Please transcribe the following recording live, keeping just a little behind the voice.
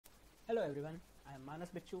Hello everyone, I am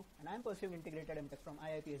Bichoo and I am pursuing Integrated MTech from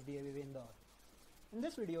IIPS-DAVV Indore. In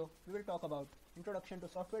this video, we will talk about Introduction to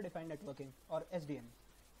Software Defined Networking or SDN.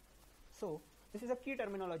 So, this is a key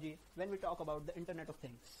terminology when we talk about the Internet of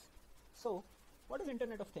Things. So, what is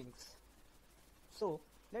Internet of Things? So,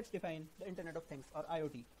 let's define the Internet of Things or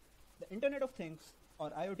IoT. The Internet of Things or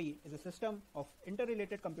IoT is a system of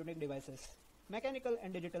interrelated computing devices, mechanical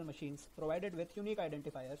and digital machines provided with unique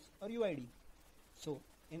identifiers or UID. So,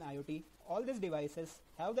 in IoT, all these devices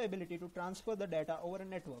have the ability to transfer the data over a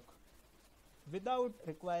network without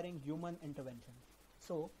requiring human intervention.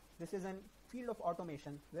 So, this is a field of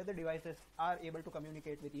automation where the devices are able to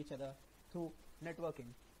communicate with each other through networking.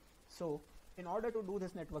 So, in order to do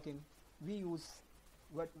this networking, we use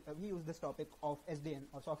this topic of SDN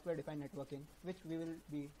or software defined networking, which we will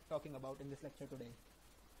be talking about in this lecture today.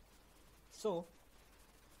 So,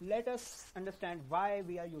 let us understand why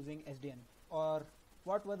we are using SDN, or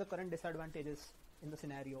what were the current disadvantages in the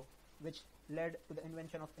scenario which led to the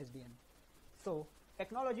invention of SDN. So,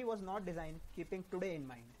 technology was not designed keeping today in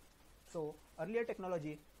mind. So, earlier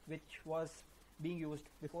technology which was being used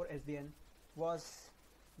before SDN was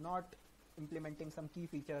not implementing some key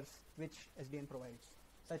features which SDN provides,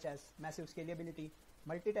 such as massive scalability,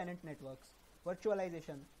 multi-tenant networks,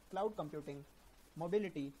 virtualization, cloud computing,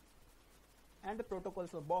 mobility, and the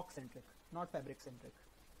protocols were box-centric, not fabric-centric.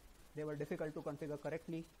 They were difficult to configure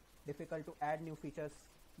correctly, difficult to add new features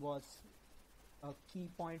was a key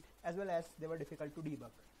point, as well as they were difficult to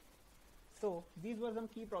debug. So these were some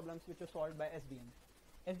key problems which were solved by SDN.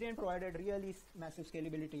 SDN provided really massive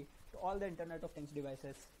scalability to all the Internet of Things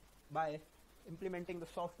devices by implementing the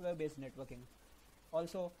software-based networking.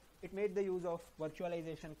 Also, it made the use of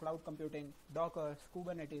virtualization, cloud computing, Docker,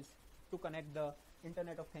 Kubernetes to connect the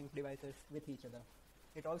Internet of Things devices with each other.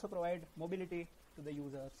 It also provided mobility to the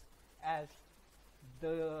users, as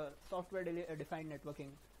the software defined networking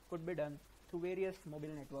could be done through various mobile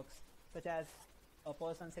networks, such as a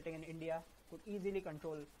person sitting in India could easily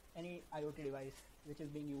control any IoT device which is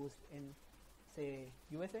being used in, say,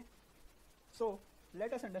 USA. So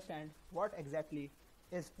let us understand what exactly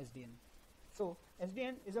is SDN. So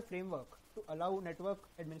SDN is a framework to allow network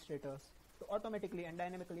administrators to automatically and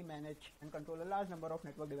dynamically manage and control a large number of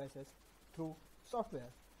network devices through software.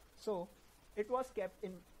 So it was kept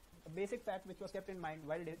in a basic fact which was kept in mind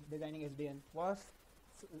while designing SDN was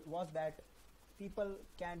that people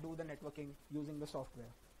can do the networking using the software.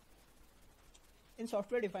 In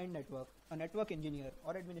software-defined network, a network engineer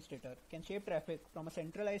or administrator can shape traffic from a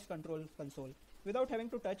centralized control console without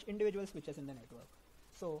having to touch individual switches in the network.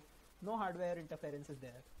 So no hardware interference is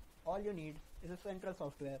there. All you need is a central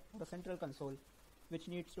software or a central console which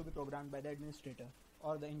needs to be programmed by the administrator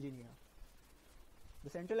or the engineer. The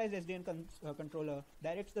centralized SDN controller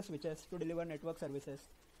directs the switches to deliver network services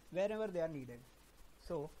wherever they are needed.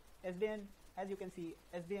 So SDN, as you can see,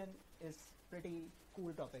 SDN is pretty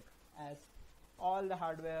cool topic, as all the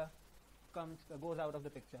hardware goes out of the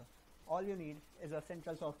picture. All you need is a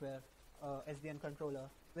central software, SDN controller,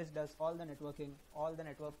 which does all the networking. All the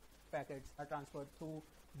network packets are transferred through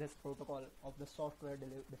this protocol of the software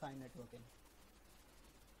defined networking.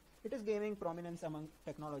 It is gaining prominence among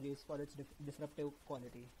technologies for its disruptive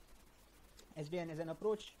quality. SDN is an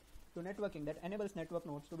approach to networking that enables network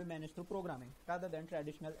nodes to be managed through programming rather than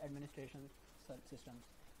traditional administration systems.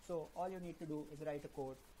 So all you need to do is write a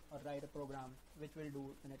code or write a program which will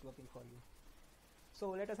do the networking for you.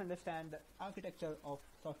 So let us understand the architecture of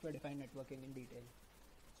software-defined networking in detail.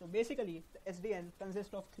 So basically, the SDN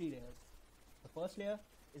consists of three layers. The first layer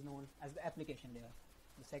is known as the application layer.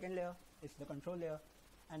 The second layer is the control layer.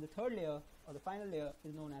 And the third layer, or the final layer,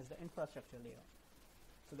 is known as the infrastructure layer.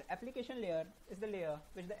 So the application layer is the layer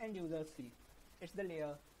which the end users see. It's the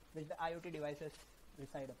layer which the IoT devices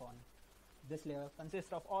reside upon. This layer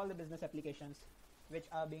consists of all the business applications which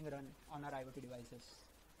are being run on our IoT devices.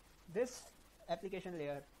 This application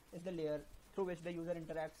layer is the layer through which the user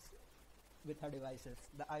interacts with her devices,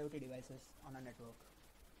 the IoT devices on a network.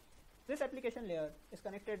 This application layer is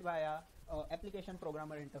connected via application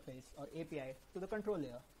programmer interface or API to the control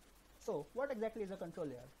layer. So what exactly is a control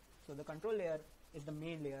layer? So the control layer is the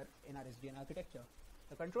main layer in our SDN architecture.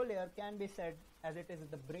 The control layer can be said as it is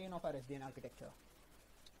the brain of our SDN architecture,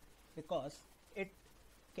 because it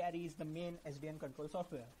carries the main SDN control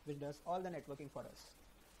software which does all the networking for us.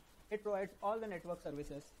 It provides all the network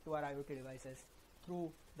services to our IoT devices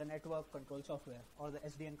through the network control software or the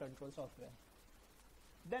SDN control software.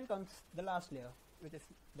 Then comes the last layer, which is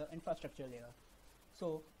the infrastructure layer.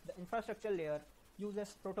 So the infrastructure layer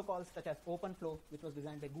uses protocols such as OpenFlow, which was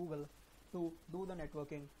designed by Google, to do the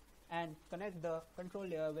networking and connect the control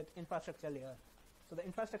layer with infrastructure layer So the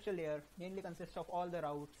infrastructure layer mainly consists of all the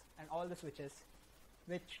routes and all the switches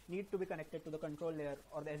which need to be connected to the control layer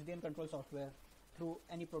or the SDN control software through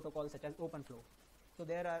any protocol such as OpenFlow. So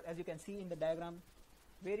there are, as you can see in the diagram,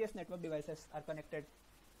 various network devices are connected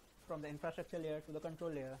from the infrastructure layer to the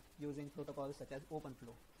control layer using protocols such as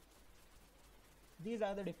OpenFlow. These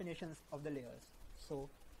are the definitions of the layers. So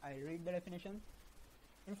I read the definition.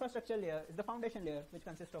 Infrastructure layer is the foundation layer which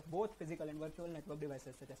consists of both physical and virtual network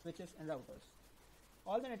devices such as switches and routers.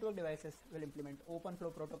 All the network devices will implement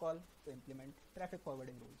OpenFlow Protocol to implement traffic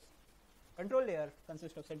forwarding rules. Control layer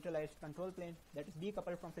consists of centralized control plane that is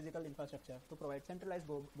decoupled from physical infrastructure to provide centralized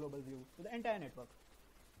global view to the entire network.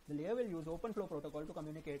 The layer will use OpenFlow Protocol to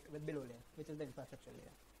communicate with below layer, which is the infrastructure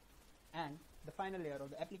layer. And the final layer or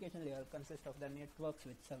the application layer consists of the network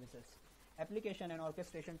switch services, application and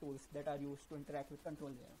orchestration tools that are used to interact with control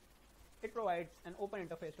layer. It provides an open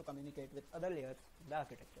interface to communicate with other layers in the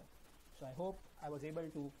architecture. So I hope I was able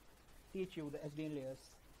to teach you the SDN layers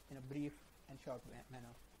in a brief and short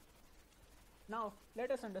manner. Now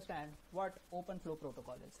let us understand what OpenFlow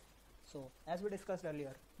Protocol is. So as we discussed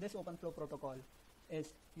earlier, this OpenFlow Protocol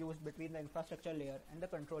is used between the infrastructure layer and the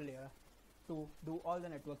control layer to do all the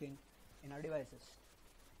networking in our devices.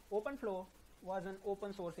 OpenFlow was an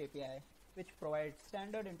open source API which provides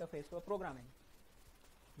standard interface for programming.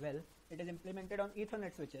 Well, it is implemented on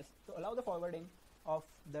Ethernet switches to allow the forwarding of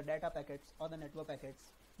the data packets or the network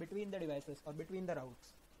packets between the devices or between the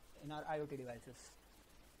routes in our IoT devices.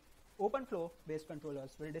 OpenFlow based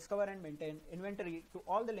controllers will discover and maintain inventory to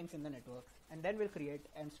all the links in the network and then will create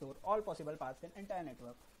and store all possible paths in entire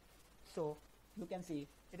network. So you can see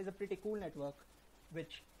it is a pretty cool network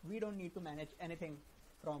which we don't need to manage anything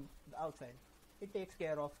from the outside. It takes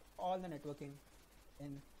care of all the networking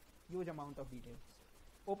in huge amount of details.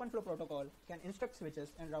 OpenFlow Protocol can instruct switches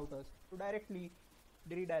and routers to directly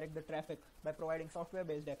redirect the traffic by providing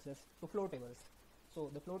software-based access to flow tables. So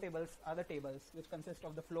the flow tables are the tables which consist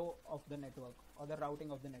of the flow of the network or the routing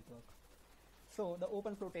of the network. So the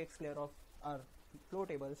OpenFlow takes care of our flow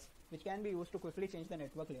tables which can be used to quickly change the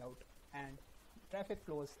network layout and traffic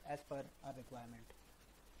flows as per our requirement.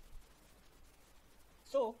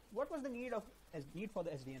 So what was the need for the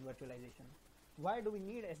SDN virtualization? Why do we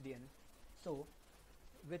need SDN? So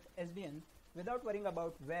with SDN, without worrying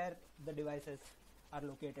about where the devices are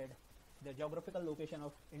located, the geographical location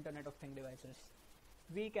of Internet of Things devices,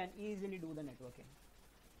 we can easily do the networking.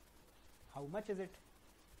 How much is it?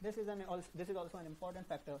 This is also an important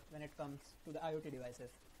factor when it comes to the IoT devices,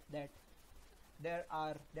 that there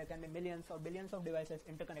can be millions or billions of devices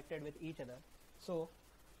interconnected with each other. So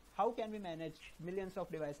how can we manage millions of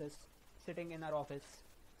devices sitting in our office?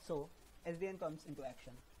 So SDN comes into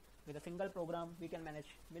action. With a single program, we can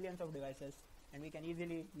manage millions of devices and we can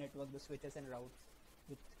easily network the switches and routes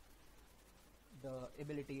with the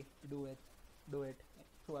ability to do it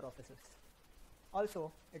through our offices.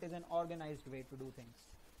 Also, it is an organized way to do things.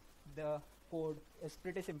 The code is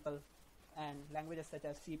pretty simple and languages such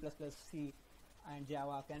as C++, C and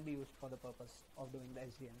Java can be used for the purpose of doing the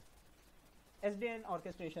SDN. SDN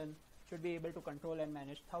orchestration should be able to control and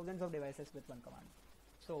manage thousands of devices with one command.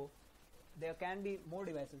 So there can be more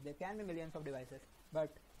devices, there can be millions of devices, but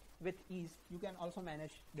with ease you can also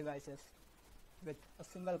manage devices with a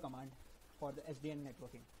single command for the SDN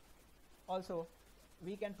networking. Also,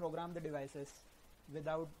 we can program the devices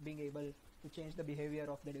without being able to change the behavior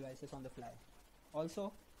of the devices on the fly.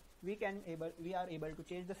 Also, we are able to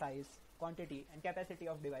change the size, quantity and capacity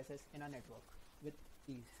of devices in our network with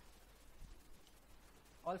ease.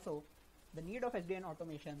 Also, the need of SDN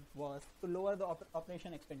automation was to lower the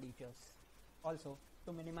operation expenditures, also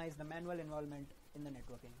to minimize the manual involvement in the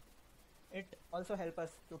networking. It also helps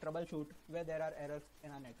us to troubleshoot where there are errors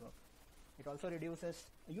in our network. It also reduces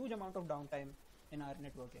a huge amount of downtime in our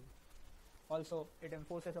networking. Also, it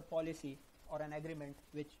enforces a policy or an agreement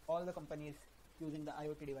which all the companies using the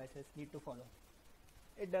IoT devices need to follow.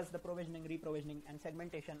 It does the provisioning, reprovisioning and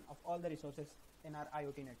segmentation of all the resources in our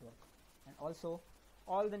IoT network. And also,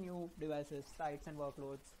 all the new devices, sites and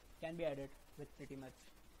workloads can be added with pretty much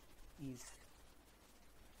ease.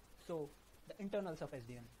 So, the internals of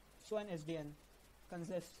SDN. So an SDN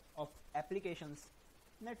consists of applications,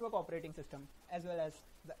 network operating system, as well as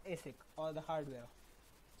the ASIC or the hardware.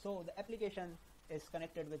 So the application is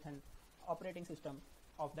connected with an operating system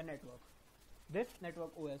of the network. This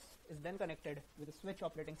network OS is then connected with a switch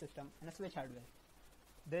operating system and a switch hardware.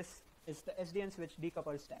 This is the SDN switch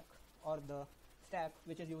decoupled stack, or the stack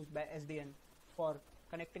which is used by SDN for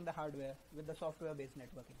connecting the hardware with the software-based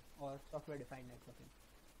networking or software-defined networking.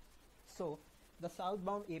 So the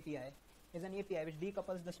southbound API is an API which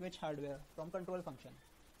decouples the switch hardware from control function.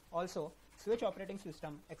 Also, switch operating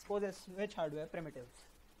system exposes switch hardware primitives.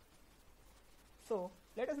 So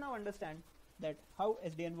let us now understand that how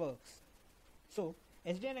SDN works. So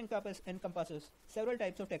SDN encompasses several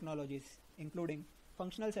types of technologies, including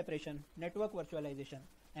functional separation, network virtualization,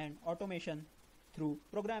 and automation through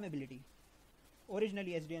programmability.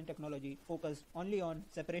 Originally, SDN technology focused only on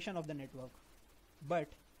separation of the network, but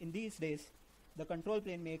in these days, the control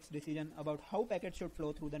plane makes decision about how packets should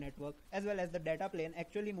flow through the network, as well as the data plane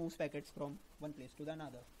actually moves packets from one place to the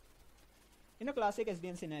another. In a classic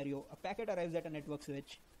SDN scenario, a packet arrives at a network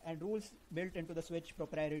switch, and rules built into the switch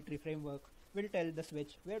proprietary framework will tell the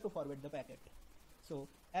switch where to forward the packet. So,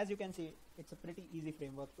 as you can see, it's a pretty easy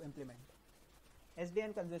framework to implement.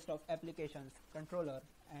 SDN consists of applications, controller,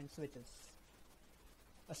 and switches.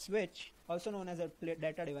 A switch, also known as a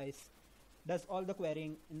data device, does all the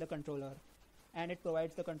querying in the controller, and it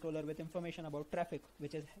provides the controller with information about traffic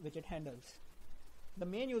which it handles. The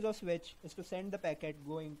main use of switch is to send the packet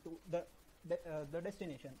going to the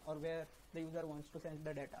destination, or where the user wants to send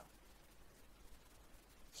the data.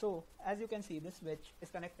 So as you can see, this switch is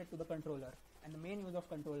connected to the controller, and the main use of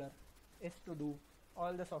controller is to do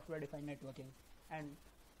all the software defined networking, and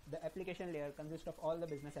the application layer consists of all the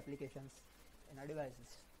business applications in our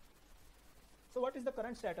devices. So what is the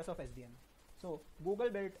current status of SDN? So Google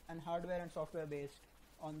built an hardware and software based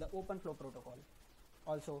on the OpenFlow protocol.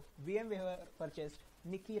 Also, VMware purchased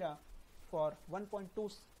Nikira for $1.26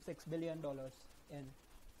 billion in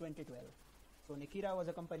 2012. So Nikira was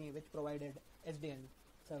a company which provided SDN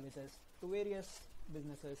services to various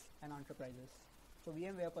businesses and enterprises. So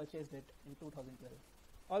VMware purchased it in 2012.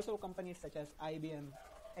 Also, companies such as IBM,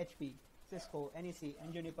 HP, Cisco, NEC,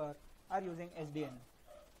 and Juniper are using SDN.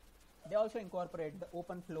 They also incorporate the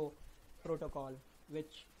OpenFlow protocol,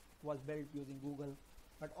 which was built using Google,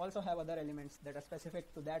 but also have other elements that are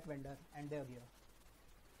specific to that vendor and their gear.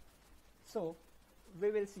 So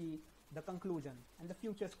we will see the conclusion and the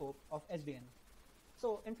future scope of SDN.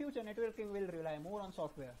 So in future, networking will rely more on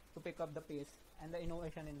software to pick up the pace and the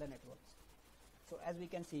innovation in the networks. So as we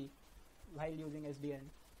can see, while using SDN,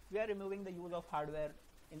 we are removing the use of hardware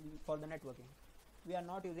for the networking. We are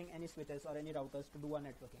not using any switches or any routers to do our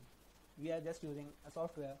networking. We are just using a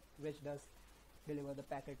software which does deliver the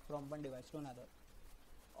packet from one device to another.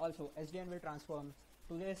 Also, SDN will transform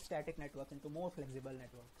today's static networks into more flexible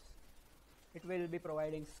networks. It will be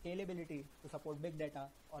providing scalability to support big data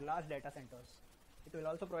or large data centers. It will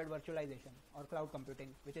also provide virtualization or cloud computing,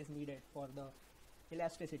 which is needed for the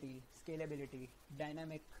elasticity, scalability,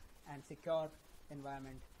 dynamic and secure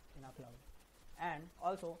environment in our cloud. And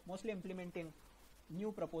also, mostly implementing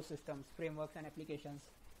new proposed systems, frameworks and applications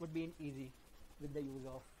would be easy with the use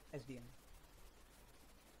of SDN.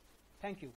 Thank you.